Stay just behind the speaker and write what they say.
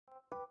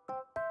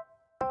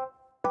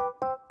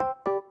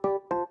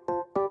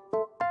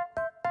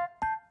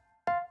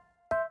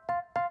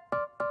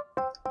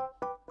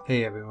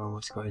Hey everyone,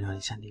 what's going on?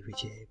 It's Andy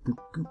here. Boop,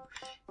 boop.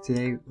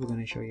 Today we're going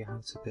to show you how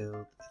to build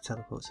a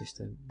teleport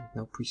system with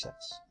no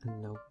presets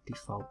and no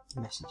default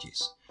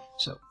messages.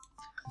 So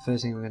the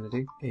first thing we're going to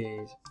do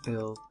is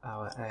build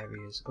our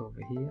areas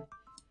over here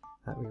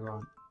that we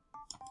want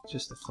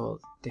just the 4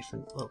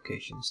 different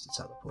locations to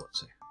teleport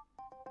to.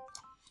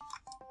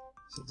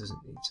 So it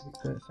doesn't need to be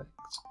perfect.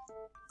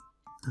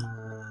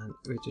 And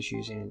we're just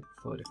using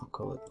 4 different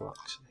coloured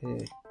blocks here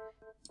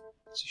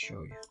to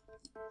show you.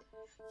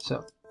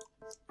 So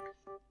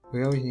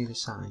we always need a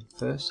sign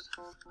first,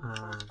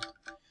 and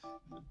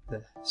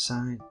the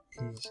sign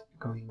is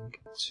going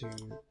to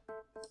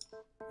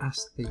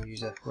ask the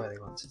user where they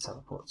want to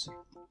teleport to.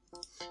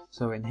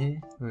 So in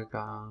here we're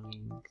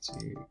going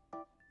to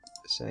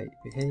say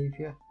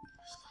behaviour.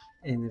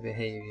 In the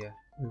behaviour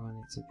we want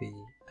it to be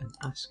an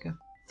asker,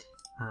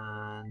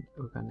 and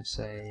we're going to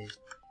say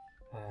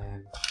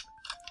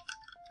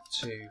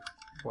to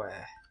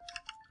where.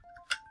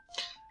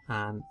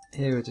 And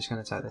here we're just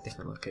going to type the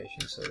different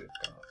locations. So we've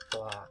got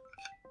black,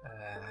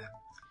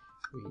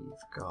 we've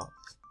got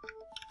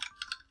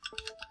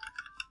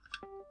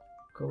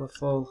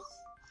colourful,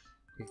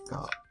 we've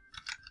got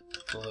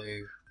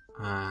blue,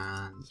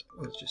 and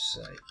we'll just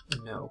say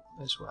no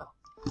as well.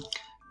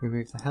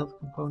 Remove the health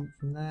component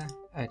from there,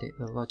 edit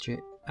the logic,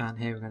 and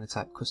here we're going to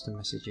type custom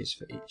messages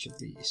for each of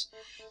these.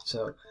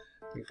 So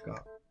we've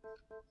got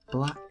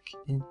black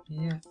in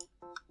here,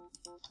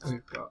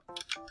 we've got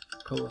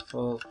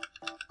colourful,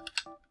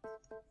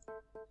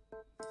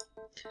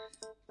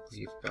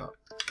 we've got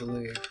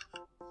blue,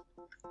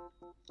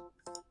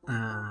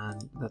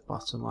 and the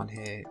bottom one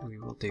here we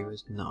will do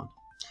as none.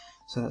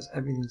 So that's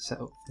everything set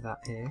up for that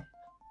here.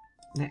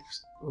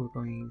 Next we're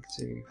going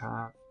to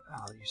have,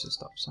 I'll use the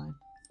stop sign,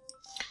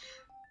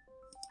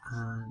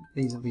 and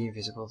these will be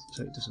invisible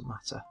so it doesn't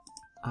matter,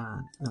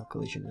 and no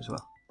collision as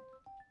well.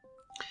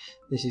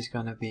 This is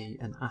going to be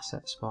an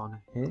asset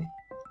spawner here,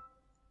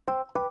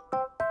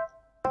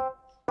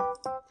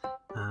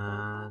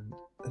 and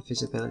the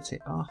visibility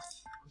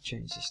off.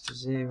 Change this to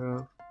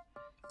 0,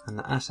 and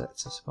the asset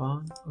to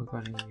spawn we're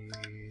going to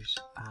use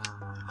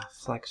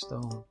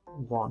flagstone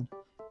 1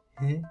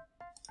 here.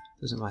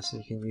 Doesn't matter,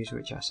 you can use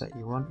which asset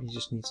you want, you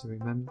just need to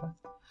remember.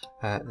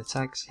 The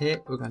tags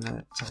here, we're going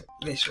to type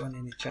this one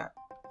in the chat,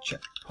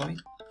 checkpoint.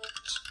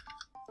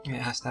 It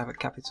has to have a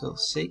capital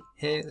C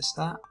here at the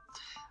start,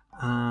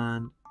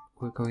 and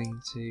we're going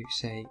to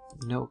say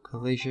no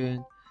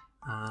collision,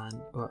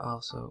 and we're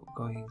also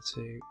going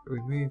to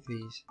remove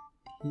these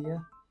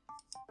here.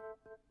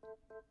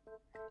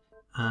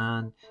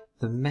 And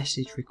the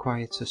message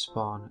required to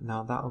spawn,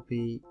 now that'll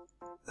be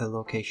the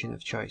location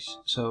of choice.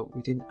 So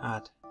we didn't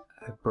add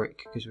a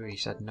brick because we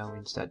said no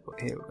instead, but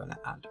here we're going to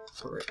add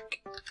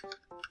brick.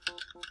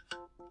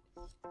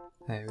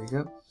 There we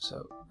go.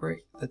 So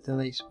brick, the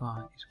delay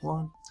spawn is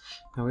 1.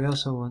 Now we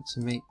also want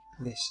to make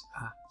this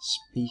a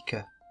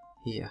speaker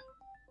here.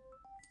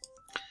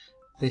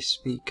 This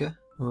speaker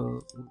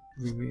will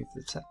remove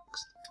the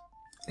text.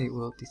 It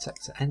will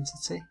detect an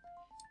entity,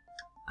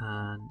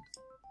 and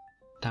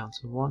down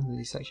to 1, the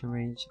detection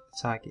range, the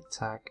target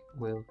tag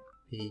will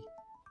be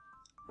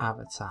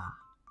avatar.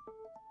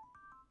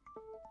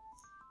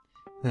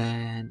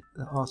 Then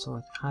the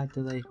auto hide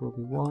delay will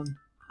be 1,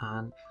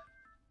 and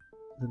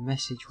the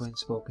message when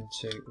spoken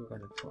to, we're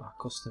going to put our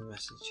custom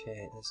message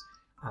here as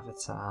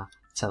avatar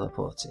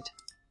teleported.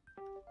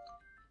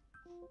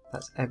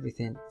 That's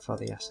everything for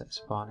the asset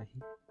spawner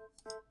here.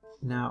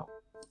 Now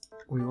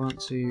we want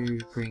to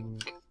bring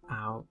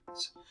out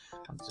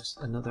just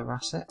another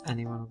asset,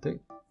 anyone will do.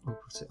 We'll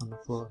put it on the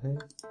floor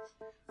here,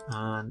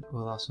 and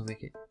we'll also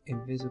make it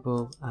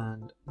invisible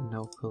and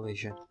no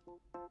collision.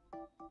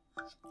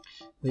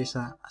 This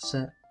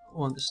asset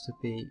wants to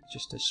be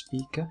just a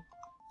speaker.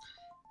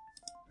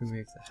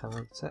 Remove the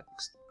hello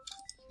text.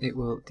 It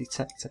will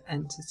detect an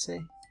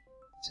entity,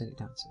 turn it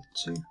down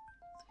to 2,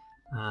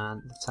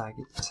 and the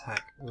target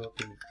tag will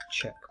be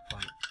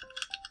checkpoint.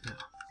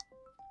 Now,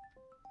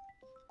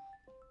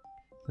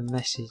 the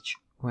message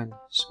when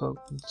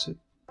spoken to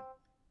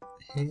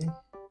here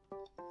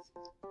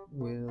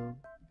will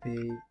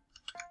be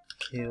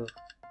kill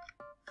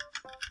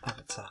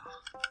avatar.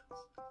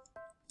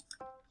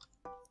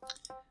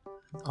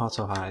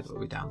 Auto hide will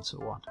be down to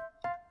 1.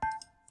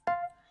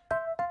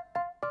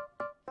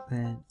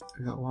 Then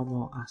we've got one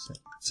more asset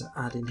to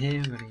add in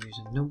here. I'm going to use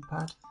a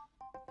numpad.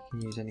 You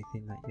can use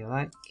anything that you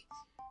like.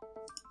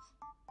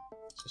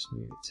 Just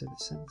move it to the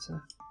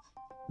center.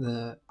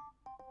 The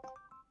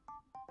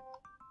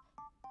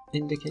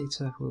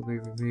indicator will be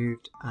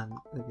removed and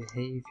the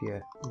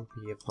behavior will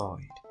be a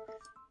void.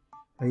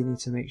 What you need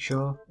to make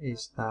sure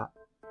is that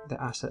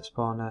the asset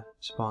spawner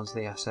spawns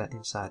the asset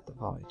inside the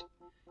void.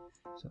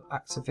 So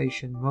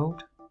activation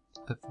mode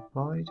of the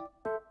void,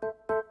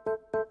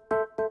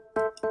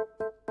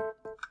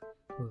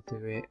 we'll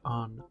do it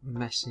on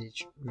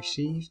message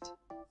received,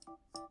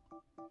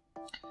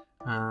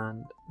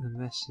 and the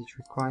message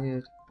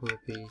required will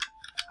be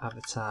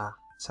avatar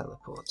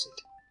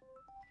teleported.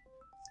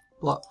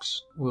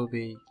 Blocks will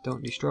be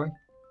don't destroy,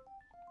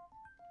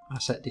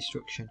 asset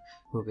destruction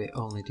will be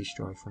only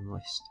destroyed from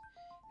list.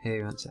 Here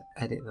we want to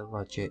edit the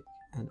logic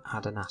and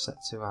add an asset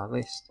to our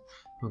list.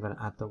 We're going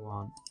to add the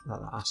one that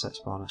the asset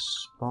spawner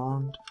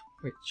spawned,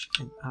 which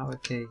in our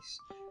case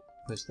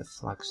was the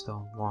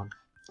flagstone one.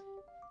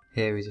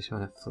 Here we just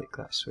want to flick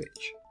that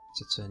switch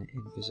to turn it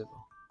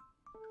invisible.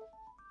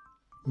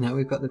 Now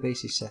we've got the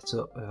basic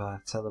setup of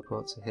our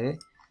teleport to here,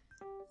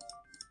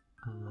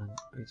 and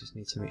we just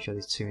need to make sure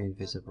there's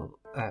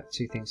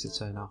two things to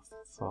turn off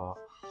for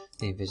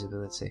the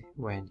invisibility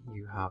when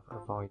you have a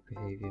void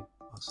behavior.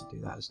 Also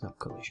do that as no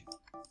collision.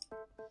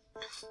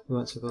 We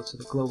want to go to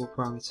the global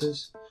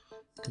parameters,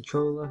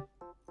 controller,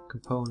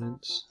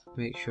 components,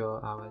 make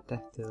sure our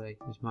death delay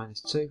is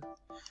 -2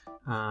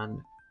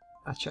 and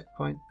our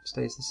checkpoint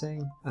stays the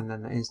same, and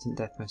then the instant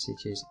death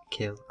message is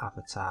kill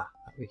avatar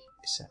that we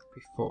set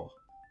before.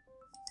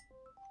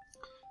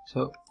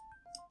 So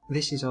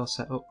this is all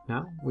set up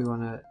now. We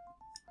want to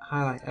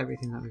highlight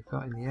everything that we've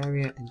got in the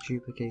area and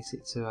duplicate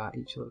it to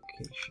each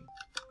location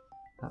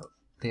that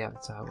the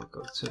avatar will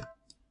go to.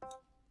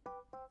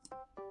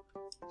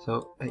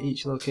 So at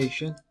each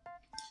location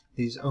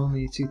there's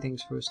only two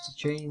things for us to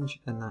change,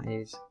 and that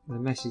is the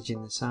message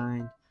in the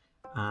sign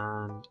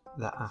and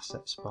the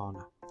asset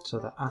spawner. So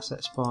the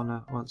asset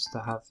spawner wants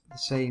to have the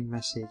same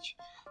message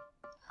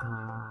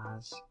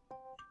as,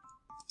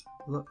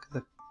 look,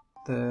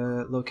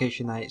 the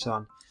location that it's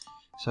on.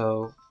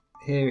 So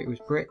here it was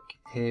brick,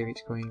 here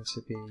it's going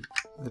to be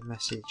the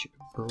message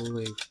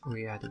blue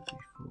we added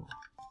before.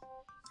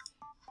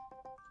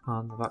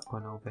 On the back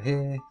one over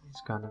here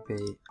it's going to be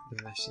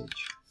the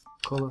message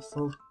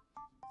colourful,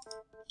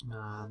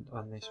 and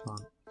on this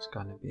one it's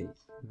going to be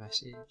the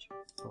message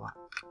black.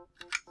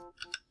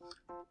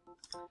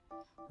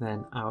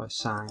 Then our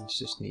signs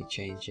just need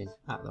changing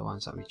at the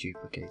ones that we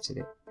duplicated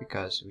it,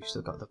 because we've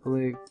still got the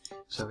blue,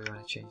 so we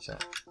want to change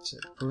that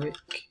to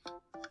brick.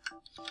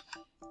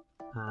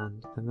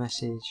 And the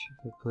message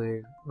for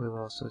blue will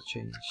also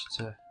change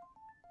to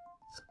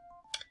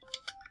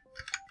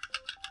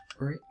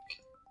brick.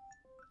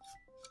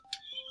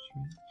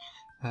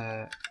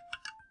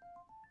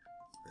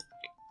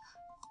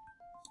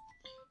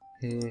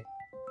 Here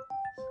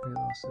we'll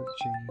also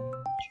change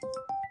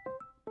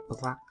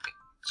black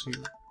to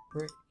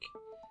brick,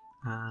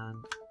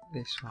 and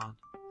this one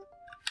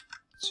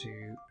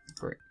to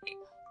brick.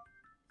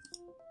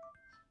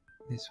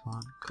 This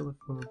one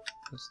colourful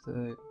goes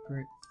to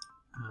brick,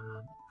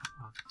 and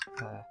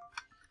that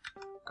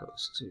one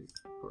goes to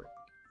brick.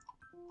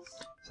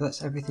 So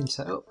that's everything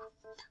set up.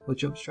 We'll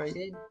jump straight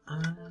in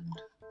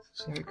and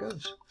see how it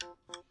goes.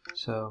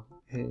 So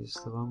here's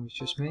the one we've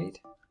just made.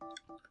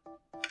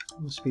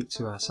 We'll speak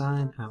to our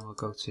sign and we'll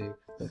go to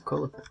the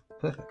colourful.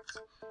 Perfect.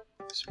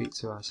 Speak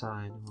to our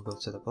sign and we'll go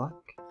to the black.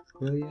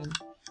 Brilliant.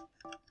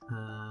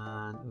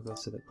 And we'll go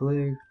to the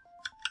blue.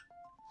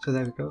 So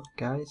there we go,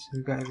 guys.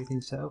 We've got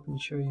everything set up and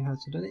show you how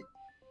to do it.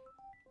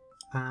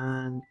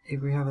 And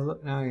if we have a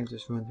look now, I'll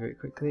just run through it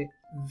quickly.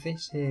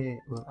 This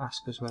here will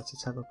ask us where to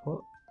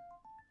teleport.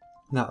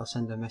 That'll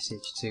send a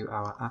message to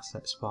our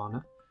asset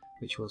spawner,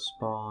 which will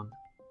spawn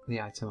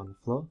the item on the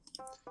floor.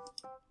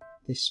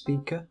 This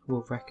speaker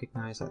will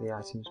recognise that the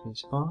item has been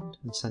spawned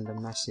and send a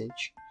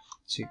message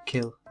to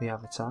kill the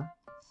avatar.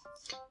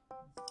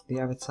 The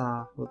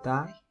avatar will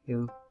die.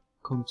 He'll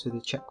come to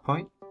the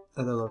checkpoint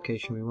at the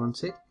location we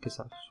wanted, because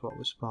that's what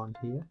was spawned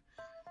here.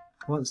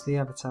 Once the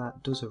avatar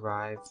does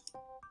arrive,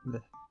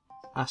 the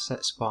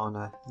asset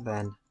spawner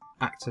then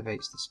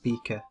activates the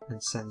speaker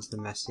and sends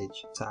the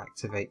message to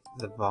activate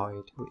the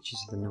void, which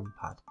is the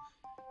numpad.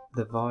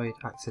 The void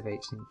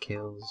activates and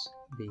kills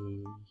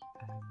the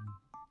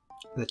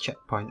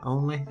checkpoint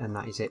only, and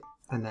that is it,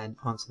 and then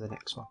on to the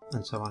next one,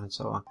 and so on and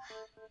so on.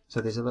 So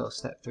there's a little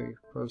step through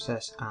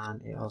process,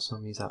 and it also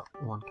means that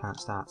one can't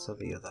start till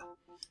the other.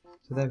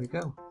 So there we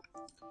go.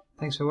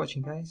 Thanks for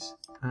watching, guys,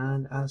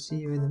 and I'll see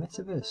you in the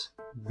metaverse.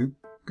 Boop.